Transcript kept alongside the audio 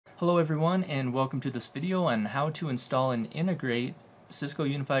Hello everyone, and welcome to this video on how to install and integrate Cisco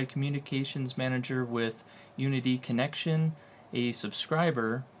Unified Communications Manager with Unity Connection, a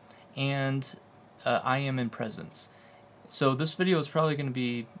subscriber, and IM and Presence. So this video is probably going to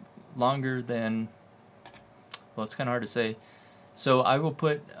be longer than, well, it's kind of hard to say. So I will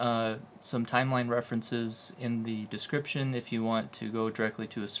put some timeline references in the description if you want to go directly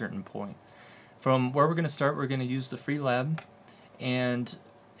to a certain point. From where we're going to start, we're going to use the free lab, and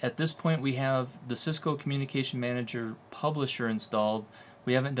at this point we have the Cisco Communication Manager publisher installed.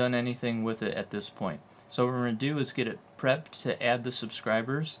 We haven't done anything with it at this point. So what we're going to do is get it prepped to add the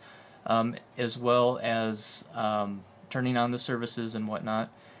subscribers, as well as turning on the services and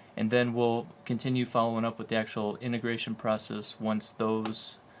whatnot, and then we'll continue following up with the actual integration process once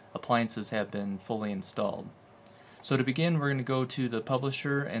those appliances have been fully installed. So to begin, we're going to go to the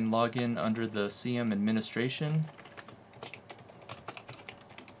publisher and log in under the CM administration.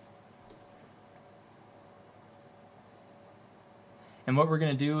 And what we're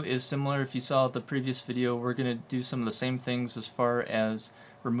going to do is similar. If you saw the previous video, we're going to do some of the same things as far as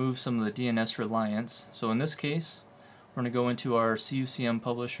remove some of the DNS reliance. So in this case, we're going to go into our CUCM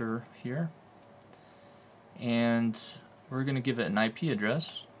publisher here, and we're going to give it an IP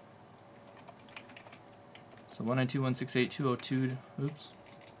address. So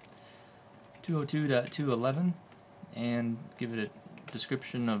 192.168.202.211, and give it a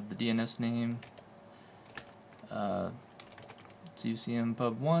description of the DNS name, CUCM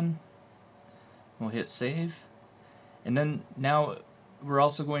Pub 1. We'll hit save, and then now we're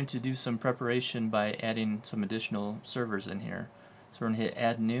also going to do some preparation by adding some additional servers in here. So we're going to hit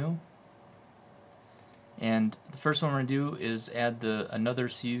add new, and the first one we're going to do is add another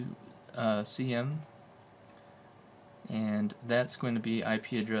CM, and that's going to be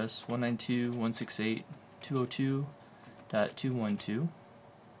IP address 192.168.202.212,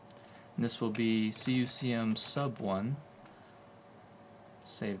 and this will be CUCM Sub 1.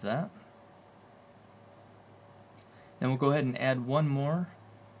 Save that. Then we'll go ahead and add one more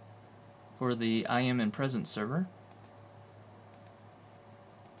for the IM and Presence server.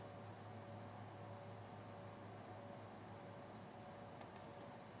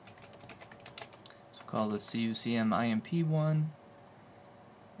 So call this CUCM IM&P 1,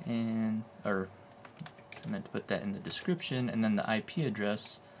 and I meant to put that in the description, and then the IP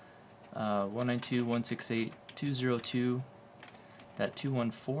address 192.168.202.214.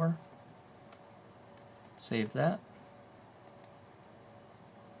 Save that.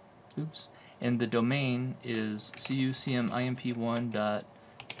 Oops. And the domain is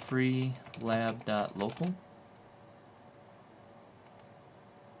cucmimp1.freelab.local.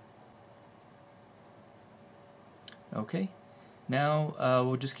 Okay. Now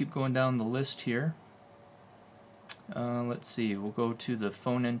we'll just keep going down the list here. Let's see. We'll go to the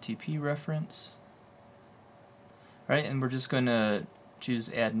phone NTP reference. Right, and we're just going to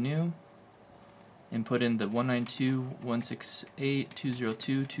choose add new and put in the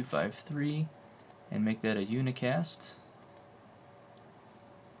 192.168.202.253 and make that a unicast.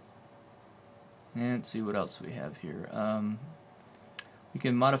 And let's see what else we have here. We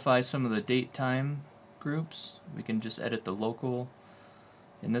can modify some of the date time groups. We can just edit the local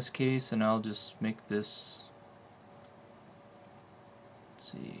in this case, and I'll just make this,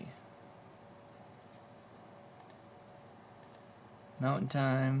 let's see, Mountain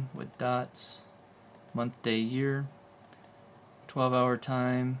Time with dots, month, day, year, 12-hour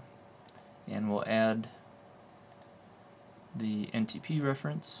time, and we'll add the NTP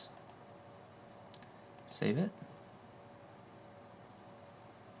reference. Save it.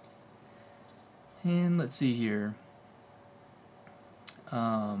 And let's see here. We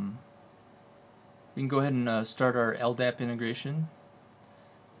can go ahead and start our LDAP integration.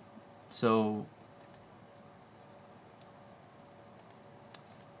 So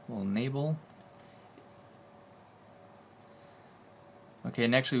we'll enable. Okay,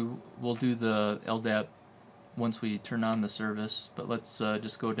 and actually we'll do the LDAP once we turn on the service, but let's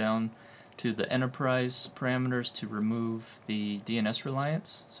just go down to the enterprise parameters to remove the DNS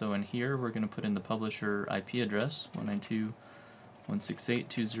reliance. So in here we're going to put in the publisher IP address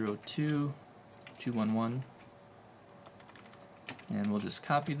 192.168.202.211, and we'll just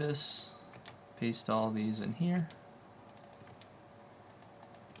copy this, paste all these in here.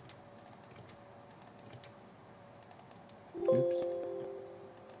 Oops.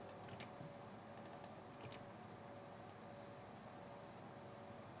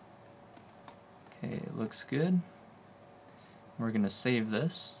 Okay, it looks good. We're going to save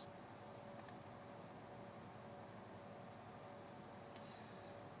this.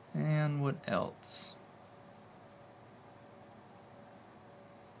 And what else?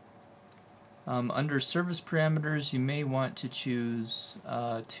 Under service parameters, you may want to choose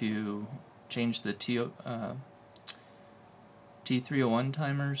to change the T301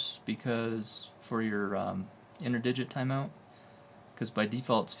 timers because for your interdigit timeout, because by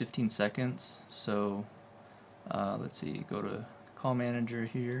default it's 15 seconds. So let's see, go to call manager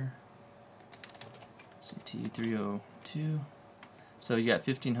here. So T302. So you got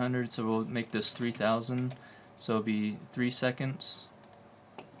 1500, so we'll make this 3000. So it'll be 3 seconds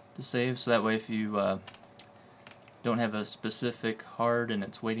to save. So that way, if you don't have a specific hard and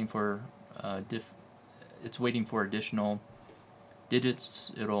it's waiting for additional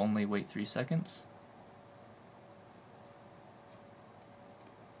digits, it'll only wait 3 seconds.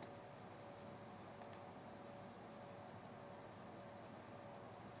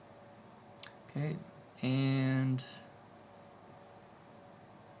 Okay, and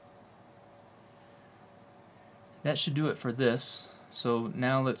that should do it for this. So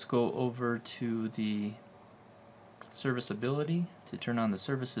now let's go over to the serviceability to turn on the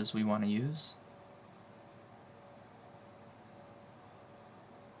services we want to use.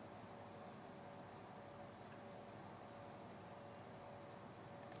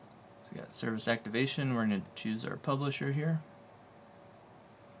 So we got service activation. We're going to choose our publisher here.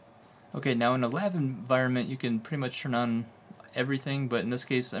 Okay, now in a lab environment you can pretty much turn on everything, but in this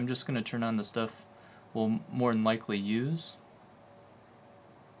case I'm just going to turn on the stuff we'll more than likely use.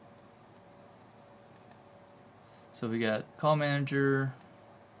 So we got call manager,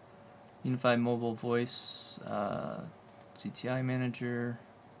 unified mobile voice, CTI manager,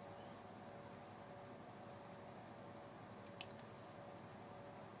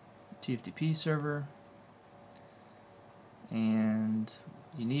 TFTP server, and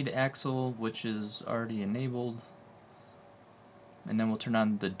you need AXL, which is already enabled, and then we'll turn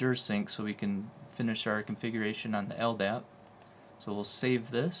on the dir sync so we can finish our configuration on the LDAP. So we'll save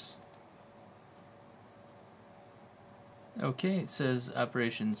this. Okay, it says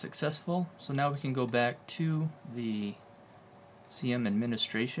operation successful. So now we can go back to the CM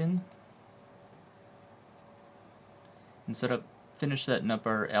administration and finish setting up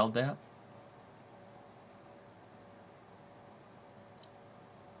our LDAP.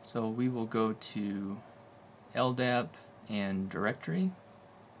 So we will go to LDAP and directory,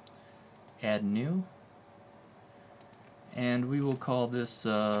 add new, and we will call this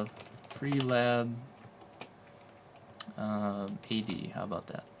free lab AD. How about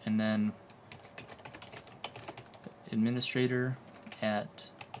that? And then administrator at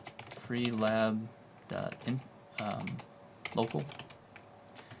freelab.local,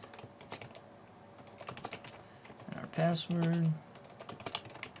 and our password.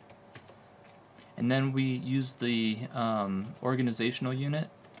 And then we use the organizational unit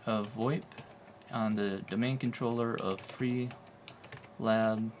of VoIP on the domain controller of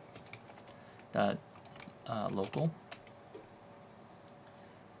freelab.local.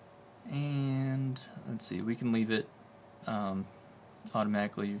 And let's see, we can leave it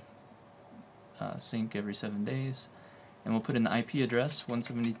automatically sync every 7 days. And we'll put in the IP address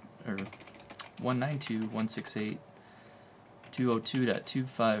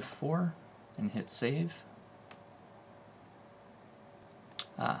 192.168.202.254 and hit save.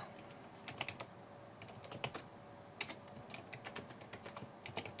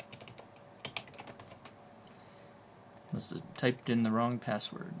 Must have typed in the wrong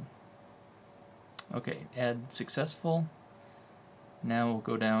password. Okay, add successful. Now we'll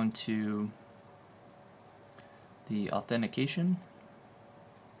go down to the authentication.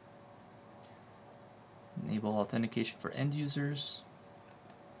 Enable authentication for end users.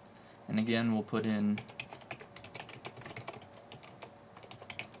 And again, we'll put in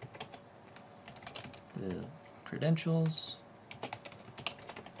the credentials.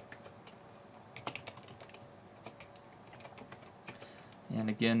 And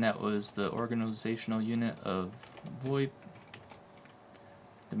again, that was the organizational unit of VoIP,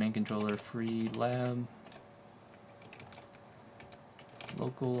 domain controller free lab,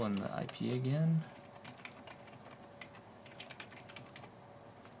 local, and the IP again.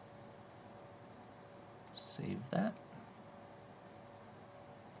 Save that.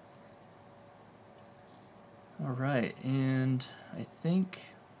 Alright, and I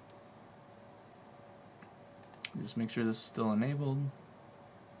think, just make sure this is still enabled.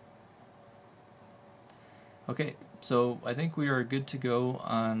 Okay, so I think we are good to go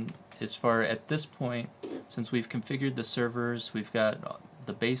on as far at this point, since we've configured the servers, we've got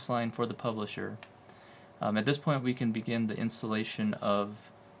the baseline for the publisher. At this point we can begin the installation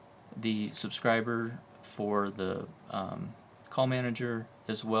of the subscriber for the call manager,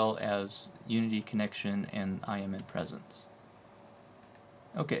 as well as Unity connection and IM and presence.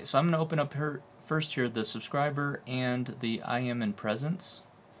 Okay, so I'm going to open up first here the subscriber and the IM and presence.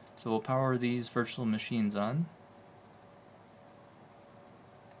 So we'll power these virtual machines on.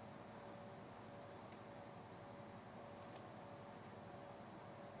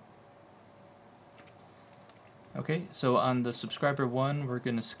 Okay, so on the subscriber 1, we're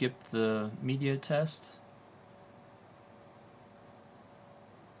going to skip the media test.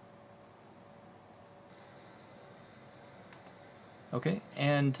 Okay,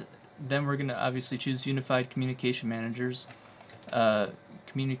 and then we're going to obviously choose Unified Communication Managers. And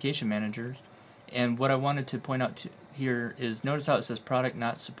what I wanted to point out here is, notice how it says product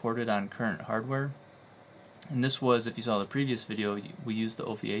not supported on current hardware. And this was, if you saw the previous video, we used the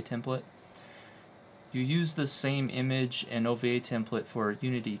OVA template. You use the same image and OVA template for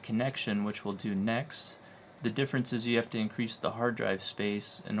Unity connection, which we'll do next. The difference is you have to increase the hard drive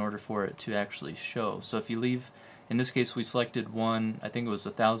space in order for it to actually show. So if you leave, in this case we selected one, I think it was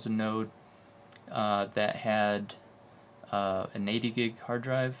 1000 node that had an 80 gig hard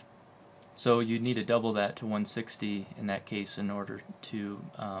drive. So you need to double that to 160 in that case in order to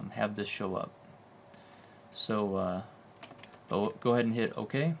have this show up. So but go ahead and hit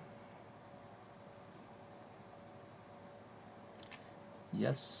OK.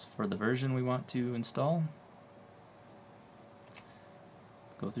 Yes, for the version we want to install.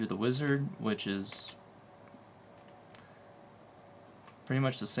 Go through the wizard, which is pretty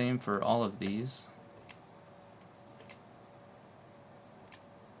much the same for all of these.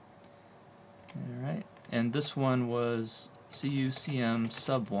 Alright, and this one was CUCM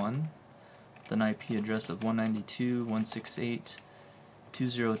Sub 1 with an IP address of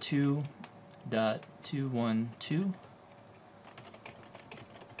 192.168.202.212.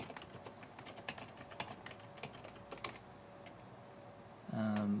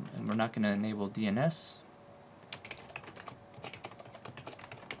 And we're not going to enable DNS.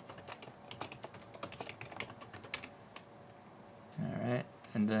 Alright,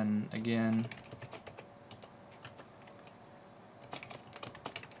 and then again,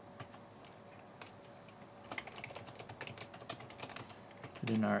 put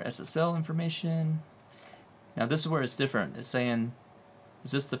in our SSL information. Now this is where it's different. It's saying,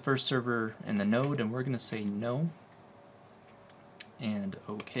 is this the first server in the node? And we're going to say no. And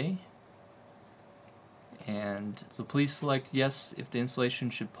OK. And so please select yes if the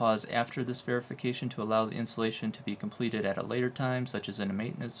installation should pause after this verification to allow the installation to be completed at a later time, such as in a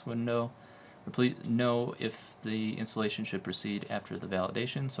maintenance window. Or please no if the installation should proceed after the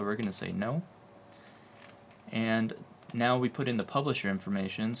validation. So we're going to say no. And now we put in the publisher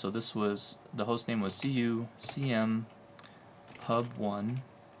information. So this was, the host name was CUCM Pub 1.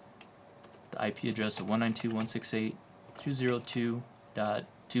 The IP address of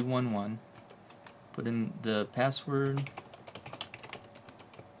 192.168.202.211. Put in the password.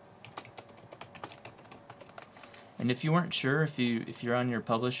 And if you weren't sure, if you're on your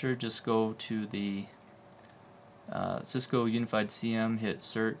publisher, just go to the Cisco Unified CM, hit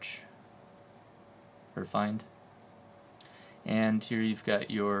search or find. And here you've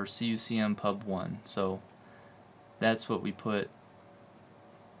got your CUCM Pub 1. So that's what we put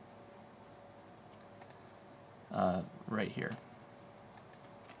right here,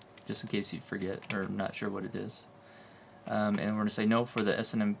 just in case you forget or not sure what it is. And we're going to say no for the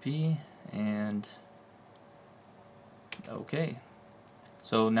SNMP and OK.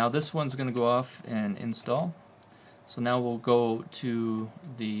 So now this one's going to go off and install. So now we'll go to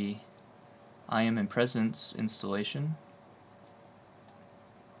the IM and presence installation.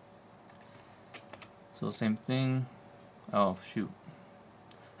 So same thing. Oh shoot,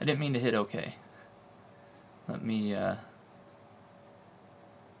 I didn't mean to hit OK. Let me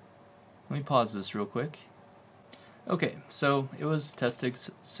pause this real quick. Okay, so it was tested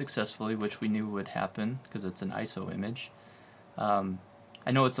successfully, which we knew would happen because it's an ISO image.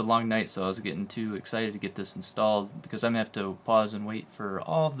 I know it's a long night, so I was getting too excited to get this installed because I'm going to have to pause and wait for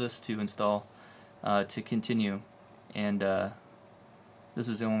all of this to install to continue. And this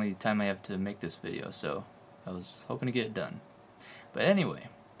is the only time I have to make this video, so I was hoping to get it done. But anyway,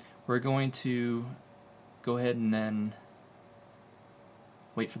 we're going to go ahead and then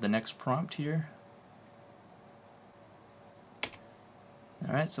wait for the next prompt here.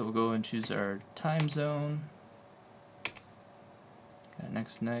 Alright, so we'll go and choose our time zone. Got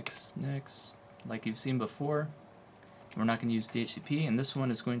next, like you've seen before. We're not going to use DHCP, and this one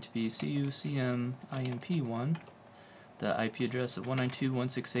is going to be CUCM IM&P1, the IP address of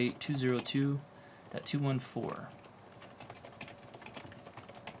 192.168.202.214.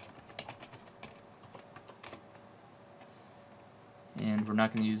 And we're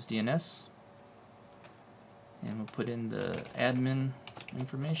not going to use DNS. And we'll put in the admin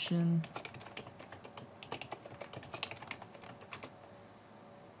information.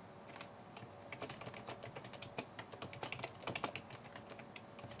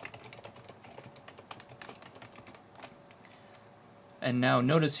 And now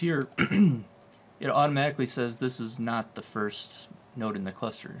notice here, it automatically says this is not the first node in the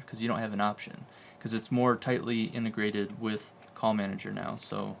cluster because you don't have an option, because it's more tightly integrated with Call Manager now,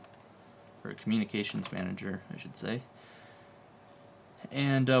 so, or Communications Manager, I should say.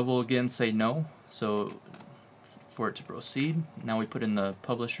 And we'll again say no, so for it to proceed. Now we put in the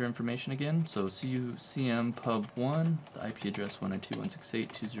publisher information again, so CUCM pub 1, the IP address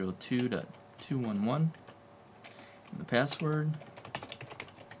 192.168.202.211, and the password.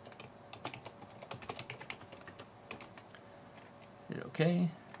 Hit OK,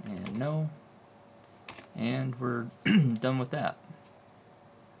 and no, and we're done with that.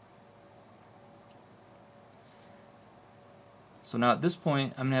 So now at this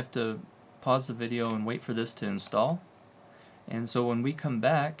point, I'm going to have to pause the video and wait for this to install. And so when we come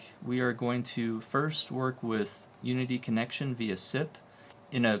back, we are going to first work with Unity Connection via CIP.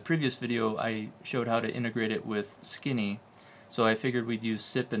 In a previous video, I showed how to integrate it with Skinny, so I figured we'd use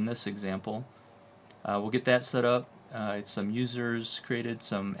CIP in this example. We'll get that set up, some users created,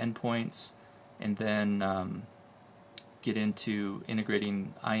 some endpoints, and then get into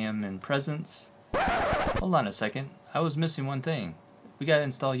integrating IM and presence. Hold on a second, I was missing one thing. We gotta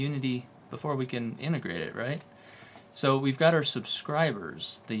install Unity before we can integrate it, right? So we've got our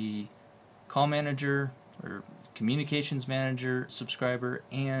subscribers, the Call Manager or Communications Manager subscriber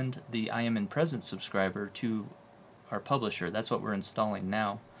and the IM and Presence subscriber to our publisher. That's what we're installing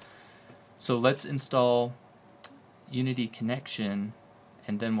now. So let's install Unity Connection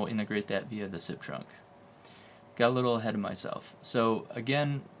and then we'll integrate that via the CIP trunk. Got a little ahead of myself. So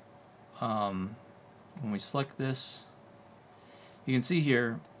again, when we select this, you can see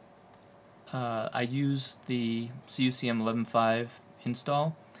here I use the CUCM 11.5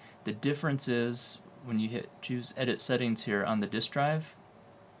 install. The difference is when you choose edit settings here on the disk drive,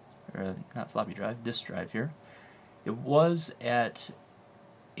 or not floppy drive, disk drive here, it was at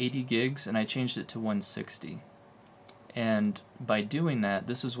 80 gigs and I changed it to 160. And by doing that,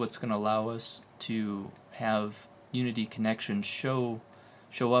 this is what's going to allow us to have Unity Connection show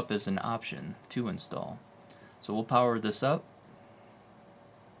up as an option to install. So we'll power this up.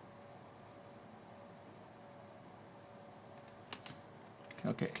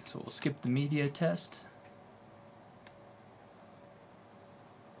 Okay, so we'll skip the media test.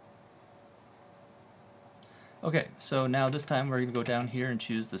 Okay, so now this time we're going to go down here and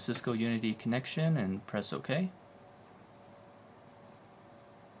choose the Cisco Unity Connection and press OK.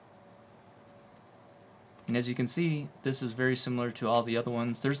 And as you can see, this is very similar to all the other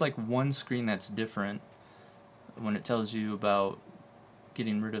ones. There's like one screen that's different when it tells you about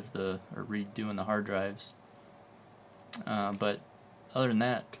getting rid of or redoing the hard drives. But other than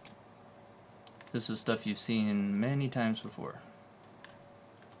that, this is stuff you've seen many times before.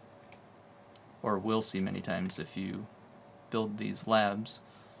 Or will see many times if you build these labs.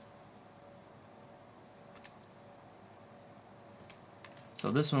 So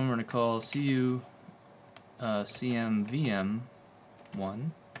this one we're going to call CUCM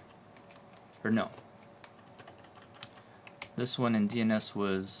VM1. Or no. This one in DNS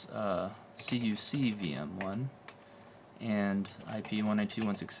was CUC VM1. And IP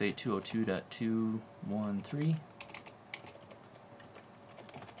 192.168.202.213.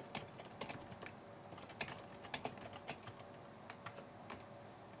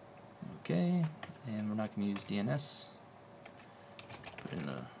 Okay, and we're not going to use DNS. Put in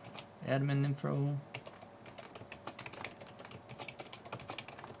the admin info.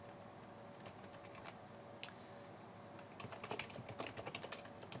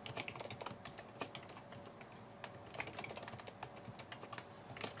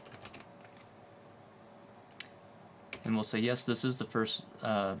 And we'll say yes, this is the first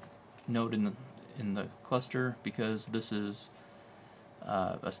node in the cluster because this is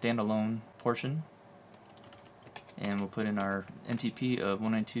a standalone portion. And we'll put in our NTP of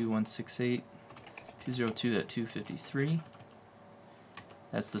 192.168.202.253.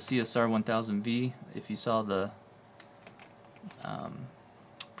 That's the CSR 1000V if you saw the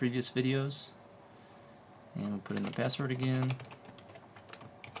previous videos. And we'll put in the password again.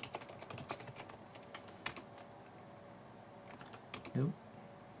 Nope.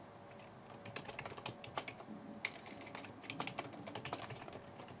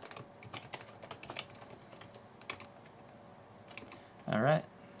 Alright,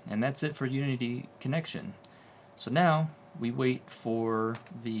 and that's it for Unity Connection. So now we wait for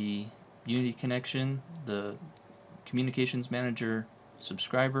the Unity Connection, the Communications Manager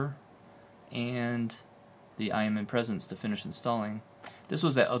subscriber and the IM and presence to finish installing. This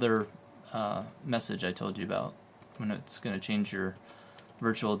was that other message I told you about when it's going to change your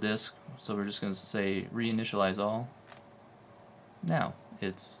virtual disk. So we're just going to say reinitialize all. Now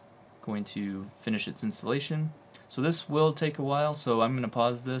it's going to finish its installation. So this will take a while, so I'm going to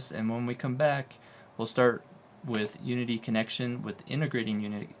pause this, and when we come back we'll start with Unity connection, with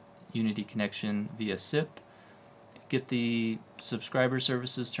integrating Unity connection via CIP, get the subscriber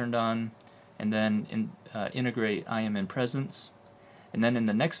services turned on, and then integrate IM and presence. And then in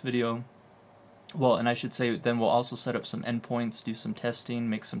the next video, well, and I should say then we'll also set up some endpoints, do some testing,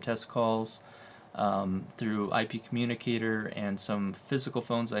 make some test calls through IP communicator and some physical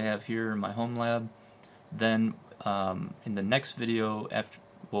phones I have here in my home lab. Then in the next video, after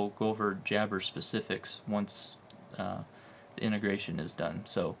we'll go over Jabber specifics once the integration is done.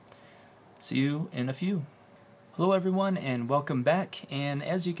 So see you in a few. Hello everyone and welcome back, and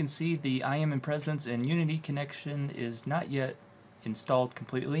as you can see, the IM and presence and Unity connection is not yet installed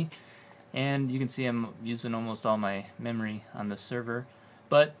completely, and you can see I'm using almost all my memory on this server,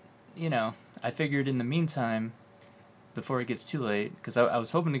 but you know, I figured in the meantime, before it gets too late, because I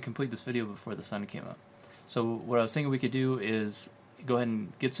was hoping to complete this video before the sun came up. So what I was thinking we could do is go ahead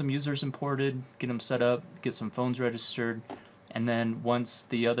and get some users imported, get them set up, get some phones registered, and then once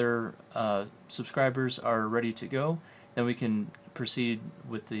the other subscribers are ready to go, then we can proceed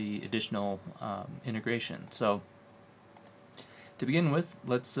with the additional integration. So to begin with,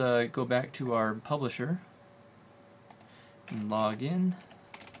 let's go back to our publisher and log in.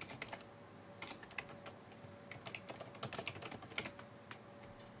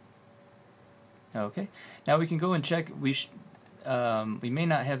 Okay, now we can go and check. We may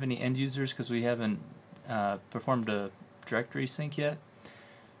not have any end users because we haven't performed a directory sync yet.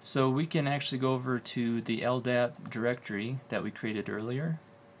 So we can actually go over to the LDAP directory that we created earlier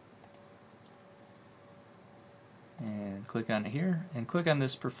and click on it here and click on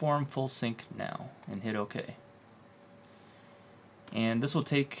this perform full sync now and hit OK. And this will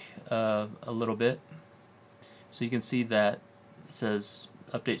take a little bit. So you can see that it says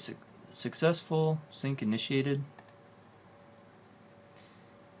update successful, sync initiated,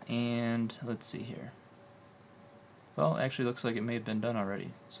 and let's see here. Well, actually looks like it may have been done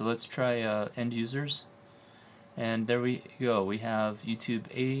already. So let's try end users, and there we go. We have YouTube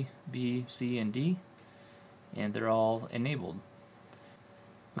A, B, C, and D, and they're all enabled.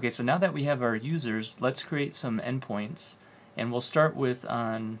 Okay, so now that we have our users, let's create some endpoints, and we'll start with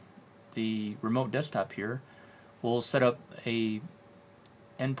on the remote desktop here. We'll set up a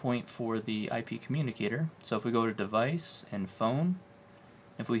endpoint for the IP communicator. So if we go to device and phone,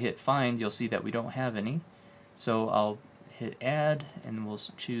 if we hit find, you'll see that we don't have any. So I'll hit add and we'll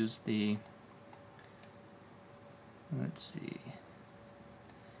choose the, let's see,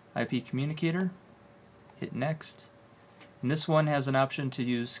 IP communicator, hit next. And this one has an option to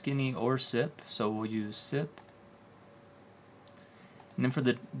use Skinny or SIP, so we'll use SIP. And then for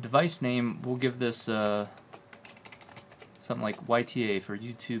the device name, we'll give this something like YTA for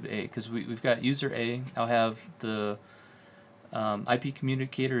YouTube A, because we've got user A. I'll have the IP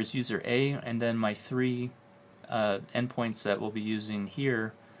communicator as user A, and then my three endpoints that we'll be using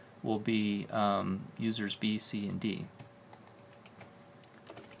here will be users B, C, and D.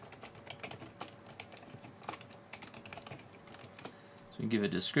 So we give a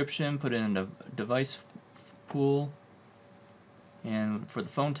description, put it in a device pool, and for the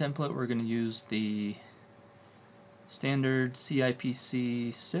phone template we're going to use the standard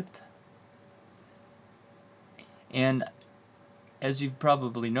CIPC SIP. And as you've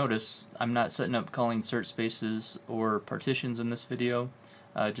probably noticed, I'm not setting up calling search spaces or partitions in this video,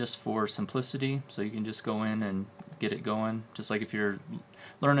 just for simplicity, so you can just go in and get it going. Just like if you're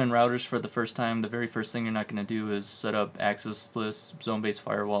learning routers for the first time, the very first thing you're not going to do is set up access lists, zone-based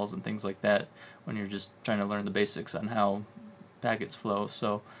firewalls, and things like that when you're just trying to learn the basics on how packets flow.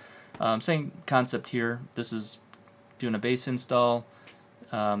 So same concept here. This is doing a base install,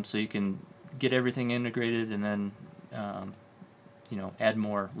 so you can get everything integrated and then you know, add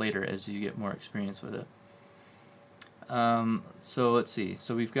more later as you get more experience with it. So let's see,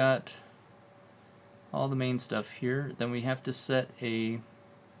 so we've got all the main stuff here. Then we have to set a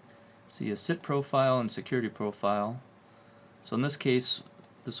SIP profile and security profile. So in this case,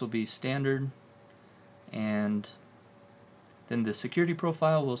 this will be standard, and then the security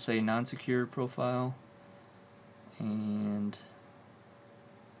profile will say non-secure profile, and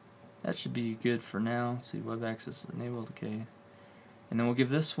that should be good for now. See, web access enabled, okay. And then we'll give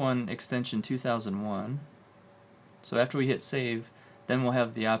this one extension 2001. So after we hit save, then we'll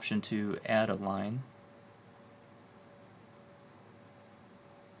have the option to add a line.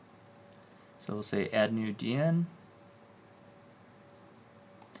 So we'll say add new DN.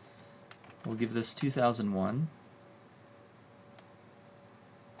 We'll give this 2001.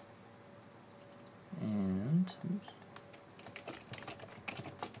 And oops.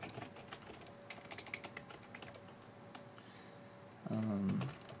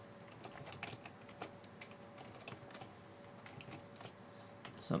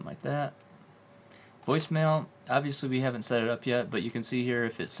 Something like that. Voicemail, obviously we haven't set it up yet, but you can see here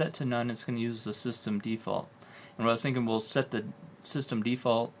if it's set to none, it's going to use the system default. And what I was thinking, we'll set the system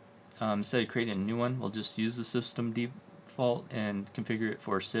default, instead of creating a new one, we'll just use the system default and configure it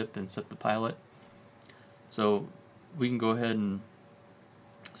for CIP and set the pilot. So we can go ahead and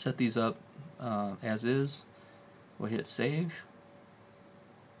set these up as is. We'll hit save.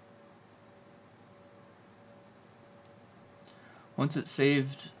 Once it's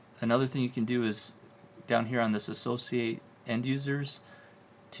saved, another thing you can do is down here on this associate end users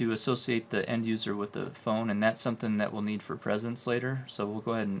to associate the end user with the phone, and that's something that we'll need for presence later, so we'll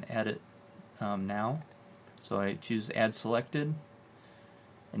go ahead and add it now. So I choose add selected,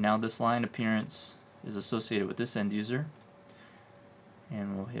 and now this line appearance is associated with this end user,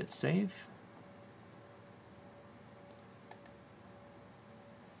 and we'll hit save.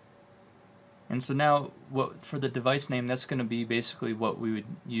 And so now, for the device name, that's going to be basically what we would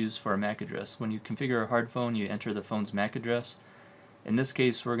use for a MAC address. When you configure a hard phone, you enter the phone's MAC address. In this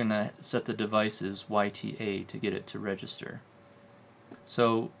case, we're going to set the device as YTA to get it to register.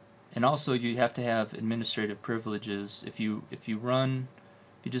 So, and also you have to have administrative privileges. If you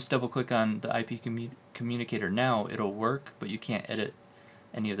just double click on the IP communicator now, it'll work, but you can't edit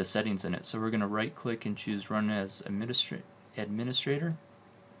any of the settings in it. So we're going to right click and choose Run as Administrator.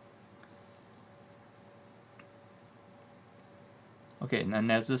 Okay, and then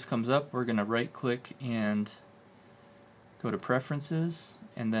as this comes up, we're going to right click and go to Preferences,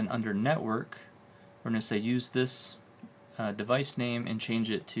 and then under Network, we're going to say use this device name and change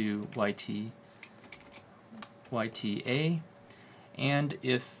it to YTA. And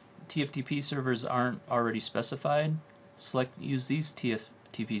if TFTP servers aren't already specified, use these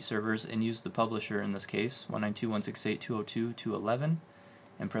TFTP servers and use the publisher in this case, 192.168.202.211,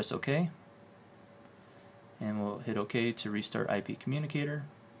 and press OK. And we'll hit OK to restart IP communicator.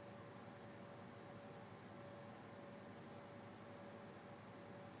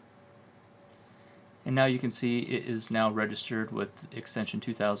 And now you can see it is now registered with extension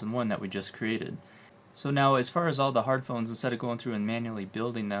 2001 that we just created. So now, as far as all the hard phones, instead of going through and manually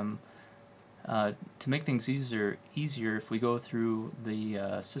building them, to make things easier, if we go through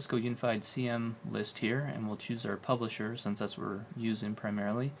the Cisco Unified CM list here, and we'll choose our publisher since that's what we're using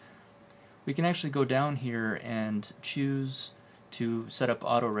primarily, we can actually go down here and choose to set up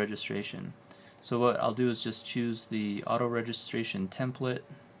auto registration. So what I'll do is just choose the auto registration template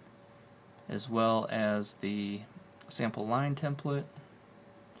as well as the sample line template,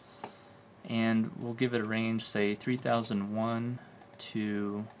 and we'll give it a range, say 3001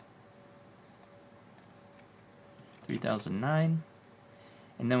 to 3009,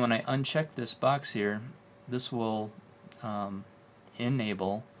 and then when I uncheck this box here, this will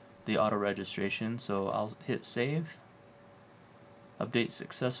enable the auto registration. So I'll hit save, update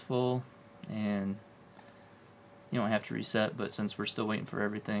successful, and you don't have to reset, but since we're still waiting for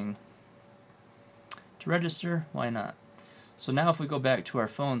everything to register, why not? So now if we go back to our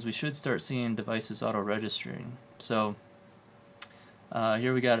phones, we should start seeing devices auto registering. So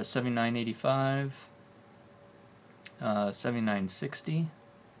here we got a 7985, 7960.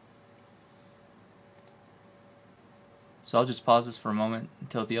 So I'll just pause this for a moment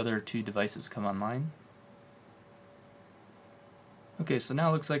until the other two devices come online. Okay, so now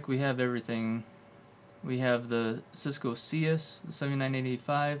it looks like we have everything. We have the Cisco Cius, the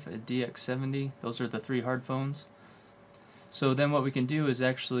 7985, a DX70. Those are the three hard phones. So then what we can do is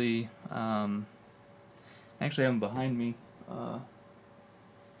actually I have them behind me.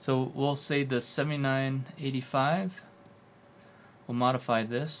 So we'll say the 7985. We'll modify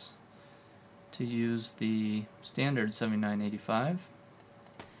this to use the standard 7985,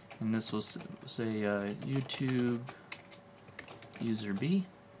 and this will say YouTube user B.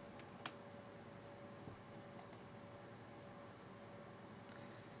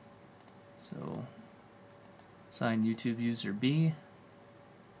 So assign YouTube user B.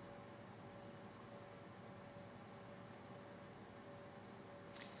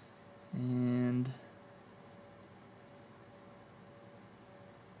 And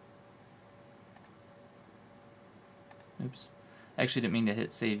oops, actually didn't mean to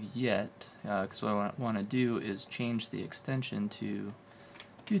hit save yet, because what I want to do is change the extension to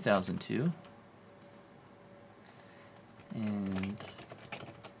 2002, and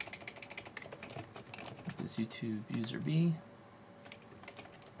this YouTube user B.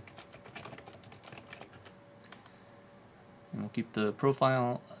 And we'll keep the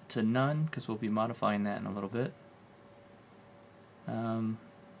profile to none because we'll be modifying that in a little bit.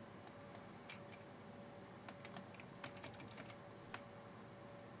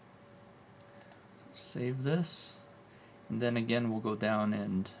 Save this, and then again we'll go down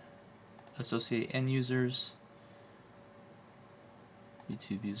and associate end users,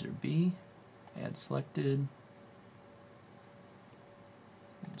 YouTube user B, add selected,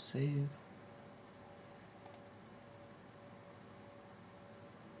 and save.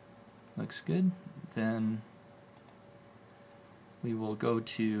 Looks good. Then we will go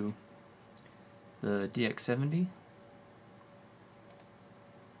to the DX70.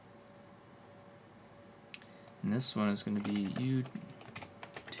 And this one is going to be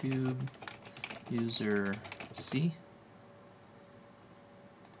YouTube user C.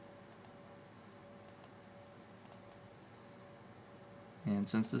 And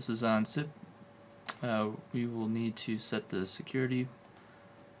since this is on CIP, we will need to set the security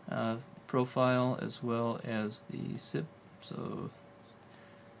profile as well as the CIP. So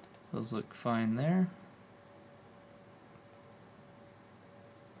those look fine there.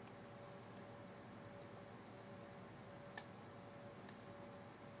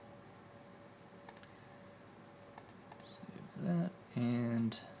 That,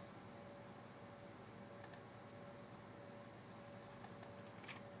 and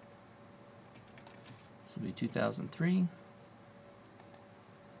this will be 2003.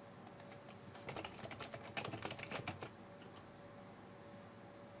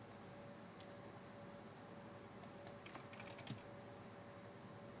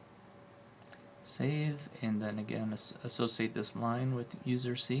 Save, and then again associate this line with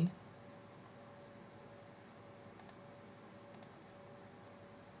user C.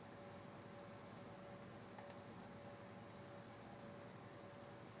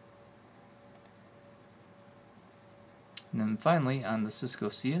 And then finally, on the Cisco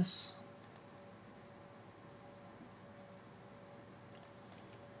Cius,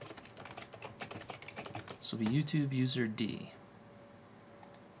 this will be YouTube user D.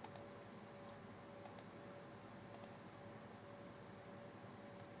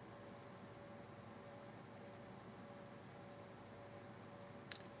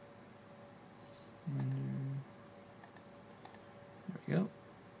 And there we go.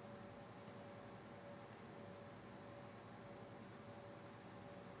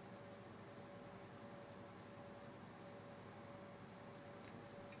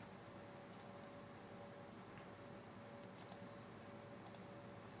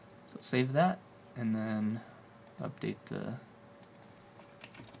 So save that, and then update the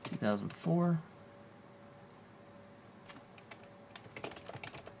 2004.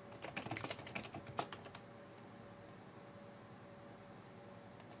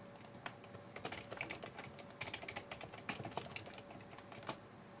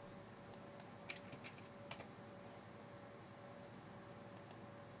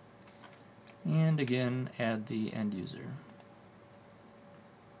 And again, add the end user.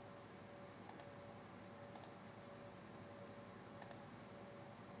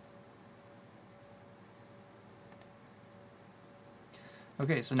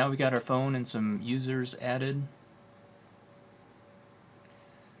 Okay, so now we got our phone and some users added.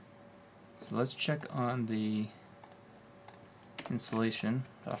 So let's check on the installation.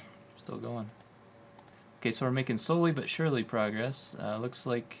 Oh, still going. Okay, so we're making slowly but surely progress. Looks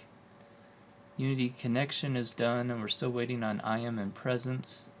like Unity connection is done, and we're still waiting on IM and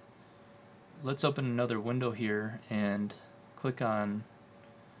presence. Let's open another window here and click on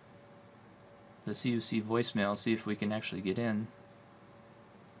the CUC voicemail, see if we can actually get in.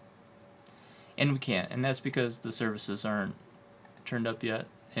 And we can't, and that's because the services aren't turned up yet,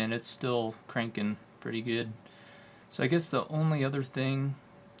 and it's still cranking pretty good. So I guess the only other thing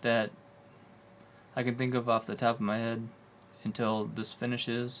that I can think of off the top of my head until this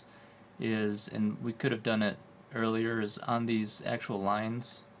finishes is, and we could have done it earlier, is on these actual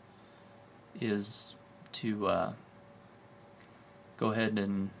lines, is to go ahead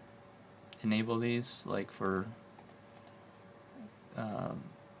and enable these, like for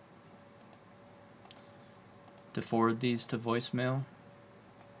to forward these to voicemail,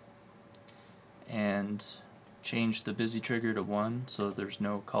 and change the busy trigger to 1 so there's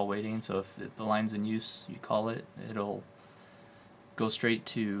no call waiting. So if the line's in use, you call it, it'll go straight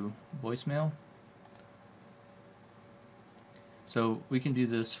to voicemail. So we can do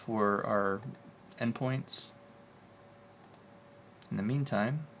this for our endpoints. In the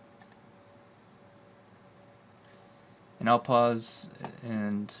meantime, and I'll pause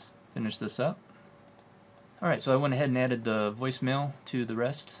and finish this up. Alright, so I went ahead and added the voicemail to the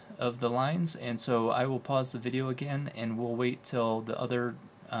rest of the lines, and so I will pause the video again and we'll wait till the other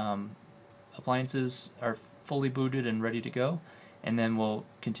appliances are fully booted and ready to go, and then we'll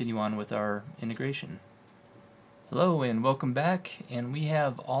continue on with our integration. Hello and welcome back, and we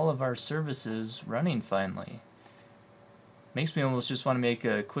have all of our services running finally. Makes me almost just want to make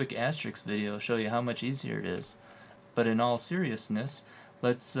a quick asterisk video, show you how much easier it is. But in all seriousness,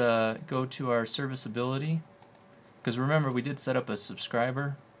 let's go to our serviceability, because remember we did set up a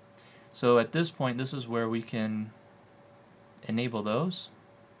subscriber. So at this point, this is where we can enable those.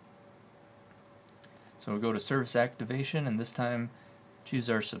 So we'll go to service activation, and this time choose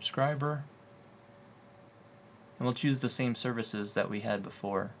our subscriber, and we'll choose the same services that we had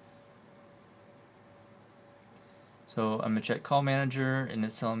before. So I'm going to check call manager, and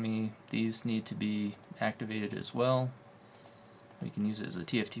it's telling me these need to be activated as well. We can use it as a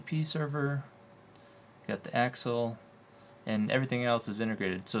TFTP server. Got the AXL, and everything else is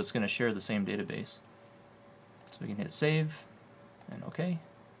integrated, so it's going to share the same database. So we can hit save and OK.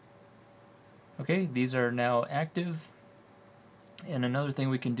 Okay, these are now active, and another thing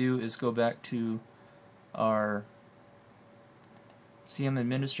we can do is go back to our CM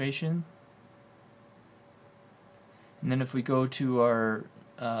administration, and then if we go to our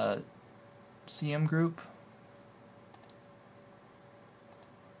CM group,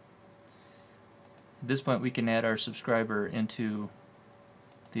 at this point we can add our subscriber into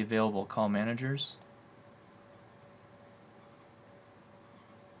the available call managers.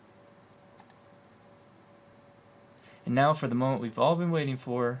 And now for the moment we've all been waiting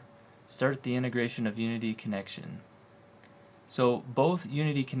for, start the integration of Unity Connection. So both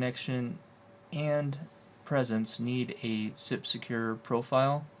Unity Connection and Presence need a CIP secure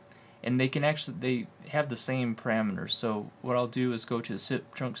profile, and they have the same parameters. So what I'll do is go to the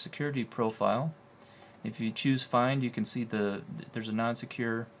CIP trunk security profile. If you choose find, you can see there's a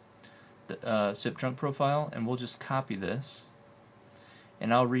non-secure CIP trunk profile, and we'll just copy this,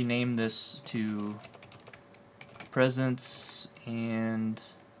 and I'll rename this to Presence, and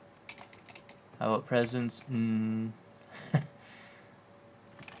how about Presence in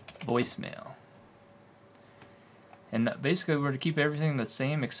voicemail. And basically we're to keep everything the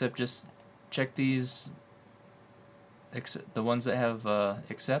same except just check these, the ones that have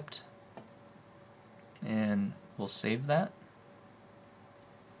accept, and we'll save that.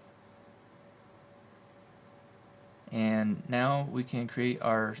 And now we can create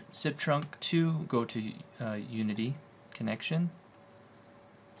our CIP trunk to go to Unity Connection.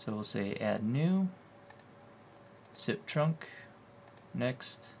 So we'll say add new, CIP trunk,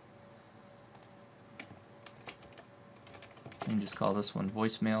 next, and just call this one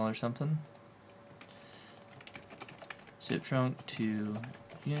voicemail or something. CIP trunk to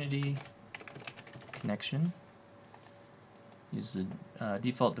Unity Connection. Use the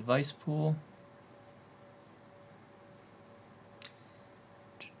default device pool.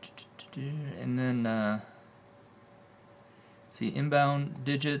 And then see inbound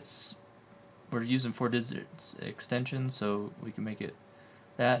digits, we're using 4 digits extension, so we can make it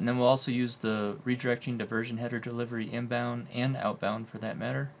that. And then we'll also use the redirecting diversion header delivery inbound and outbound for that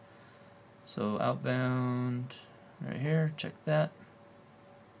matter. So outbound right here, check that.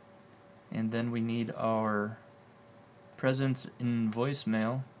 And then we need our presence in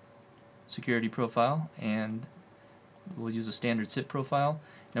voicemail security profile, and we'll use a standard CIP profile.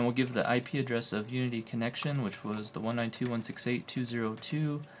 Then we'll give the IP address of Unity Connection, which was the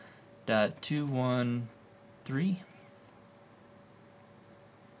 192.168.202.213.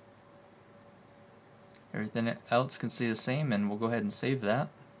 Everything else can stay the same, and we'll go ahead and save that.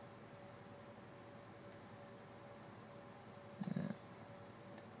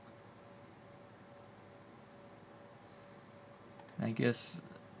 I guess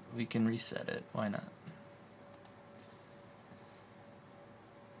we can reset it, why not?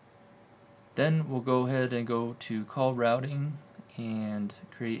 Then we'll go ahead and go to call routing and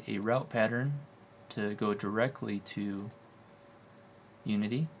create a route pattern to go directly to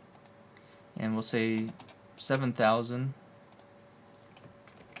Unity. And we'll say 7,000.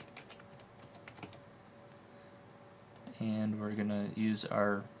 And we're going to use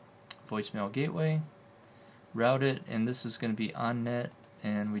our voicemail gateway, route it, and this is going to be on net,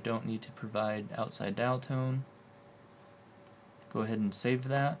 and we don't need to provide outside dial tone. Go ahead and save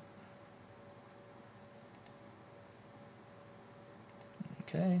that.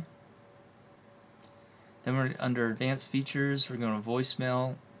 Okay. Then we're under advanced features, we're going to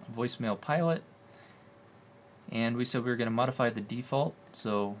voicemail pilot, and we said we were going to modify the default,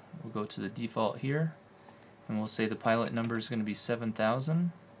 so we'll go to the default here, and we'll say the pilot number is going to be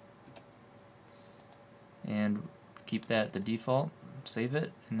 7,000. and keep that the default, save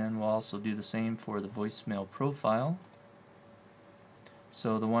it, and then we'll also do the same for the voicemail profile.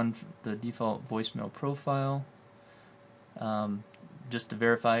 So the default voicemail profile, just to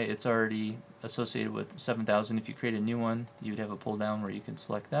verify it's already associated with 7000. If you create a new one, you'd have a pull down where you can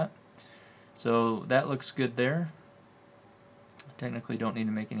select that. So that looks good there. Technically don't need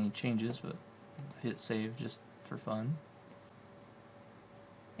to make any changes, but hit save just for fun.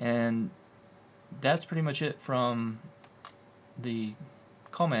 And that's pretty much it from the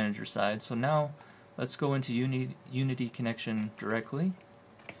call manager side. So now let's go into Unity connection directly.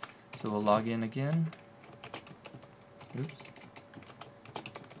 So we'll log in again. Oops.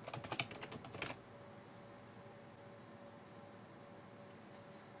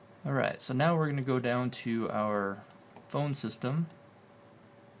 Alright, so now we're going to go down to our phone system,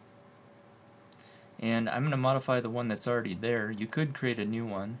 and I'm going to modify the one that's already there. You could create a new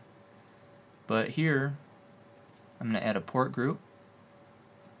one, but here I'm going to add a port group,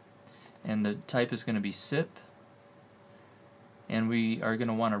 and the type is going to be CIP, and we are going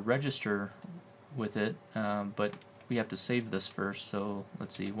to want to register with it, but we have to save this first. So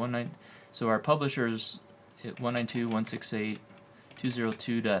let's see, so our publishers at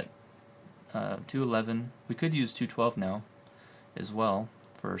 192.168.202.211. We could use 212 now as well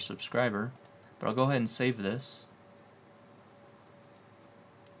for a subscriber, but I'll go ahead and save this,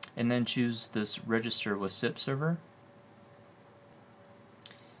 and then choose this register with CIP server,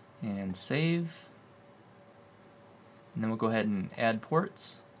 and save, and then we'll go ahead and add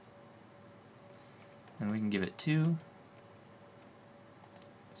ports, and we can give it 2,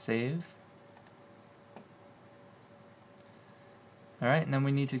 save. Alright, and then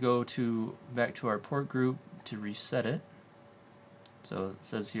we need to go back to our port group to reset it. So it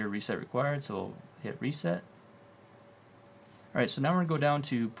says here reset required, so we'll hit reset. Alright, so now we're going to go down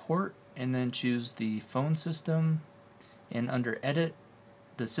to port and then choose the phone system, and under edit,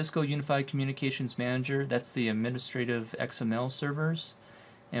 the Cisco Unified Communications Manager, that's the administrative XML servers,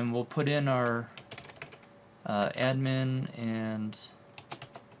 and we'll put in our admin and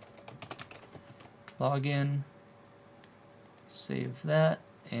login. Save that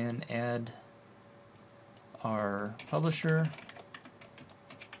and add our publisher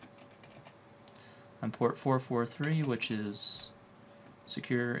on port 443, which is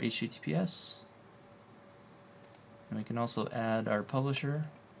secure HTTPS. And we can also add our publisher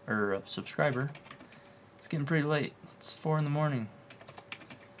or subscriber. It's getting pretty late. It's 4 in the morning.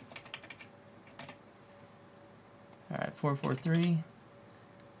 Alright, 443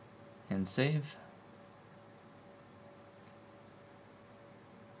 and save.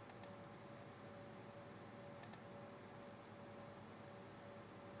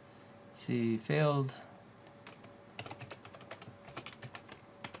 See, failed.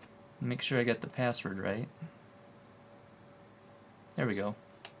 Make sure I got the password right. There we go.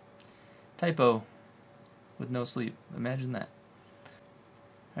 Typo with no sleep. Imagine that.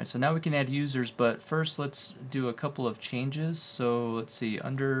 Alright, so now we can add users, but first let's do a couple of changes. So let's see,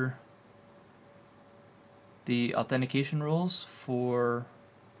 under the authentication rules for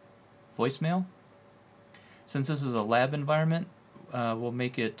voicemail, since this is a lab environment, we'll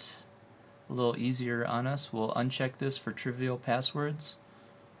make it a little easier on us. We'll uncheck this for trivial passwords,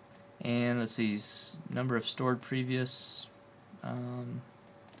 and let's see, number of stored previous,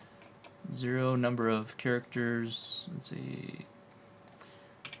 0, number of characters, let's see,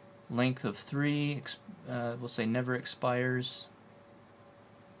 length of 3, we'll say never expires,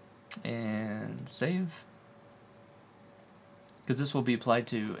 and save, because this will be applied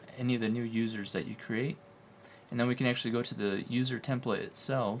to any of the new users that you create. And then we can actually go to the user template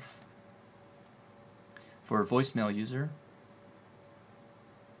itself for a voicemail user,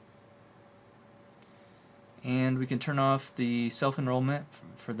 and we can turn off the self-enrollment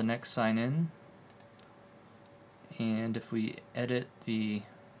for the next sign-in. And if we edit the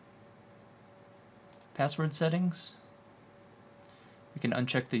password settings, we can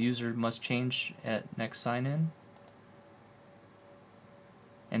uncheck the user must change at next sign-in,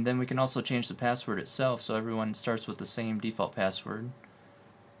 and then we can also change the password itself so everyone starts with the same default password.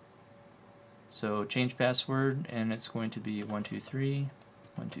 So change password, and it's going to be 123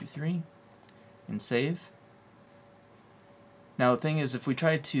 123, and save. Now the thing is, if we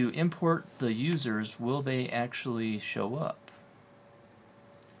try to import the users, will they actually show up?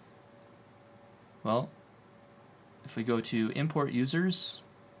 Well, if we go to import users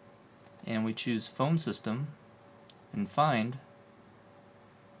and we choose phone system and find,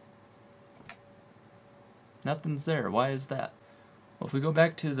 nothing's there. Why is that? Well, if we go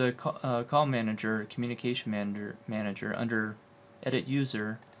back to the call manager, communication manager under edit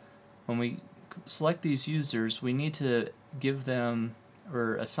user, when we select these users, we need to give them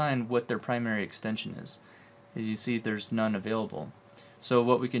or assign what their primary extension is. As you see, there's none available. So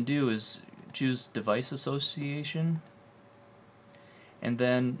what we can do is choose device association, and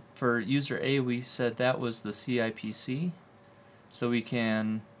then for user A we said that was the CIPC, so we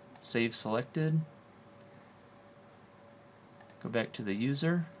can save selected, go back to the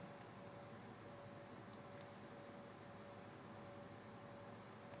user,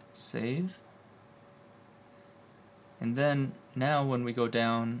 save, and then now when we go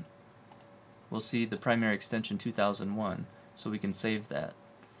down we'll see the primary extension 2001, so we can save that.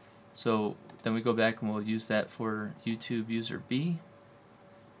 So then we go back and we'll use that for YouTube user B.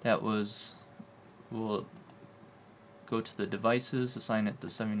 That was, we'll go to the devices, assign it the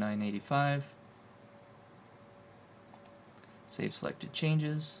 7985, save selected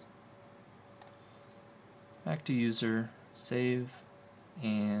changes, back to user, save,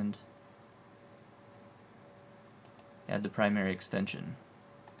 and add the primary extension.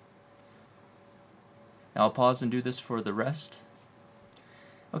 Now I'll pause and do this for the rest.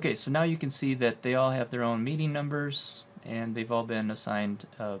 Okay, so now you can see that they all have their own meeting numbers and they've all been assigned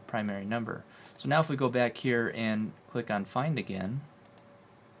a primary number. So now if we go back here and click on Find again,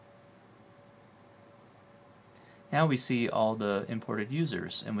 now we see all the imported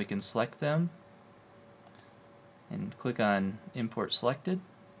users and we can select them and click on Import Selected.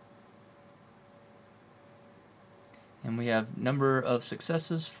 And we have number of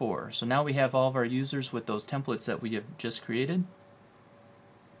successes 4. So now we have all of our users with those templates that we have just created.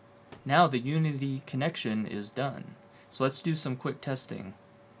 Now the Unity connection is done. So let's do some quick testing.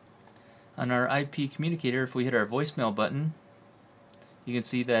 On our IP communicator, if we hit our voicemail button, you can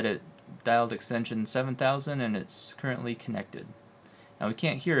see that it dialed extension 7000 and it's currently connected. Now we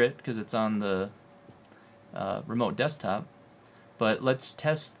can't hear it because it's on the remote desktop, but let's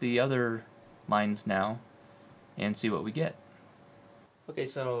test the other lines now and see what we get. Okay,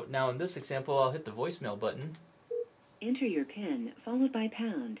 so now in this example I'll hit the voicemail button. Enter your PIN followed by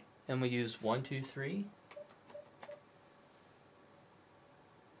pound. And we use 123.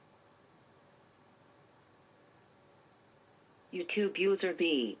 YouTube user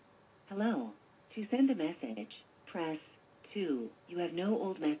B. Hello. To send a message, press 2. You have no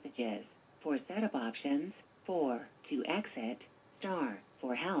old messages. For setup options, 4. To exit, star.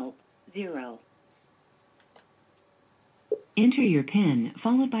 For help, 0. Enter your PIN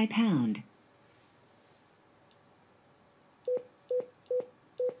followed by pound.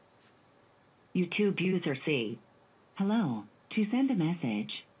 YouTube user C. Hello. To send a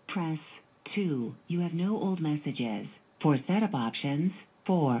message, press 2. You have no old messages. For setup options,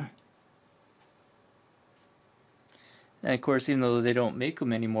 4. And of course, even though they don't make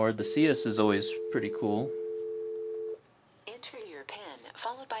them anymore, the Cius is always pretty cool. Enter your PIN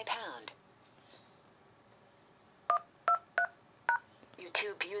followed by pound.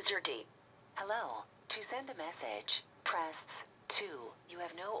 YouTube user D. Hello. To send a message, press 2. You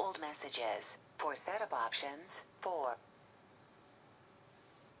have no old messages. For setup options, 4.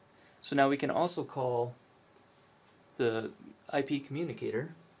 So now we can also call the IP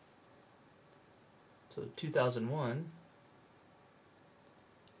communicator. So 2001.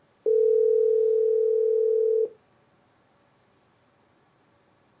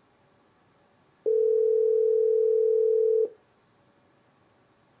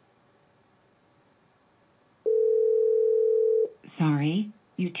 Sorry,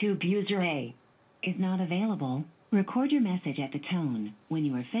 YouTube user A is not available. Record your message at the tone. When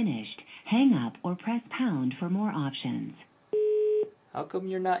you are finished, hang up or press pound for more options. How come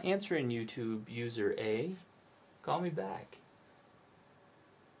you're not answering, YouTube user A? Call me back.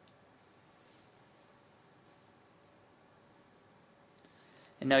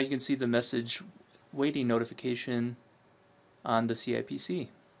 And now you can see the message waiting notification on the CIPC.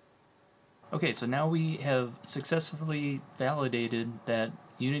 Okay, so now we have successfully validated that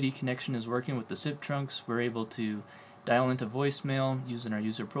Unity connection is working with the SIP trunks. We're able to dial into voicemail using our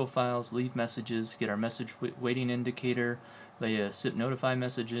user profiles, leave messages, get our message waiting indicator, via SIP notify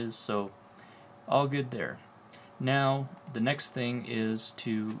messages, so all good there. Now the next thing is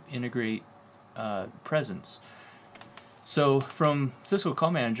to integrate presence. So from Cisco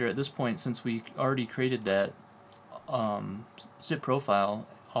Call Manager at this point, since we already created that SIP profile,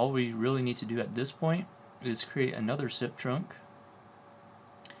 all we really need to do at this point is create another SIP trunk.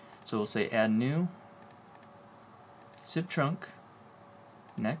 So we'll say add new, SIP trunk,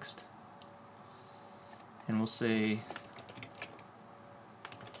 next, and we'll say,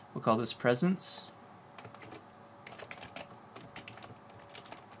 we'll call this presence.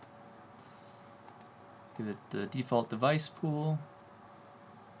 Give it the default device pool,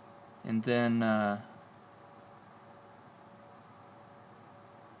 and then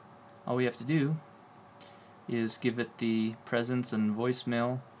all we have to do is give it the presence and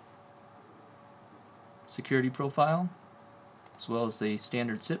voicemail security profile, as well as the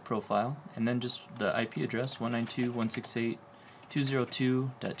standard SIP profile, and then just the IP address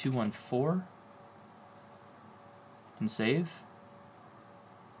 192.168.202.214, and save.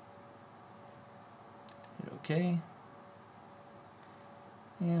 Hit OK,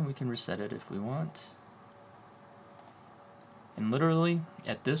 and we can reset it if we want. And literally,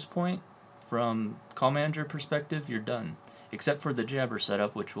 at this point, from call manager perspective, you're done, except for the Jabber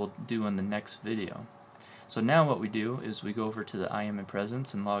setup, which we'll do in the next video. So now what we do is we go over to the IM and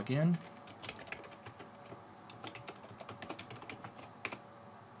Presence and log in.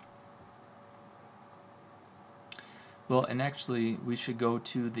 Well, and actually we should go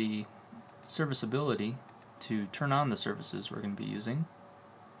to the serviceability to turn on the services we're going to be using.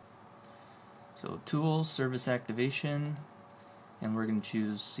 So Tools, Service Activation, and we're going to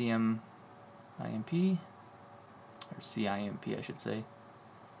choose CUCM IM&P, or CIMP I should say.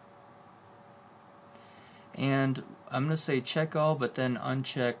 And I'm going to say check all, but then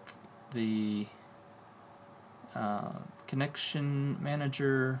uncheck the Connection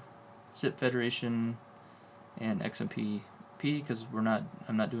Manager, SIP Federation, and XMPP, because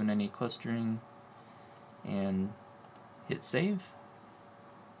I'm not doing any clustering, and hit save.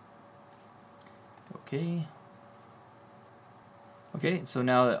 Okay. Okay, so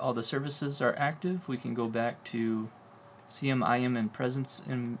now that all the services are active, we can go back to CUCM IM and Presence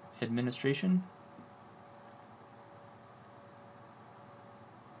in Administration.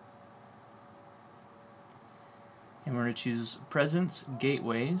 And we're going to choose Presence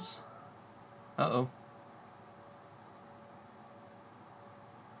Gateways. Uh-oh.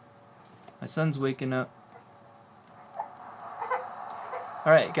 My son's waking up.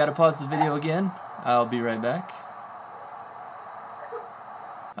 Alright, gotta pause the video again. I'll be right back.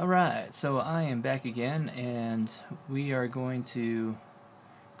 Alright, so I am back again, and we are going to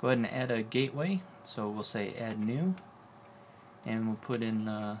go ahead and add a gateway. So we'll say add new, and we'll put in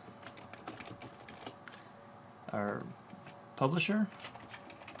our publisher.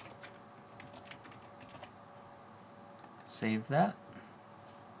 Save that.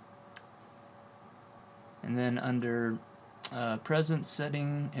 And then under presence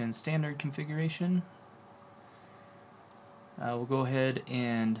setting and standard configuration, we'll go ahead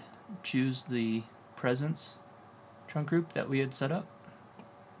and choose the presence trunk group that we had set up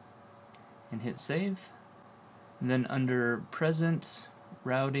and hit save. And then under presence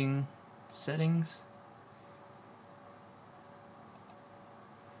routing settings,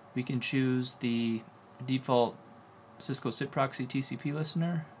 we can choose the default Cisco SIP proxy TCP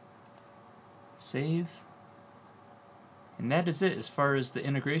listener, save. And that is it as far as the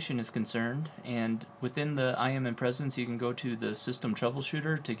integration is concerned. And within the IM and Presence, you can go to the System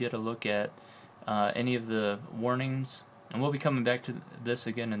Troubleshooter to get a look at any of the warnings. And we'll be coming back to this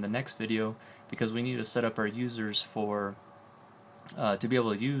again in the next video, because we need to set up our users for to be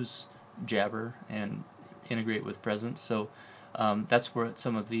able to use Jabber and integrate with Presence. So that's where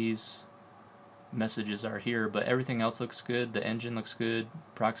some of these messages are here, but everything else looks good. The engine looks good,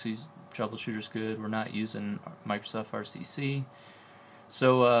 proxies troubleshooter's good. We're not using Microsoft RCC.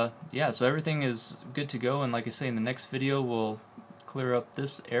 So yeah, so everything is good to go, and like I say, in the next video we'll clear up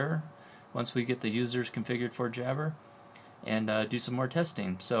this error once we get the users configured for Jabber, and do some more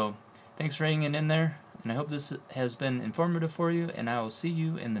testing. So thanks for hanging in there, and I hope this has been informative for you, and I will see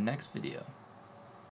you in the next video.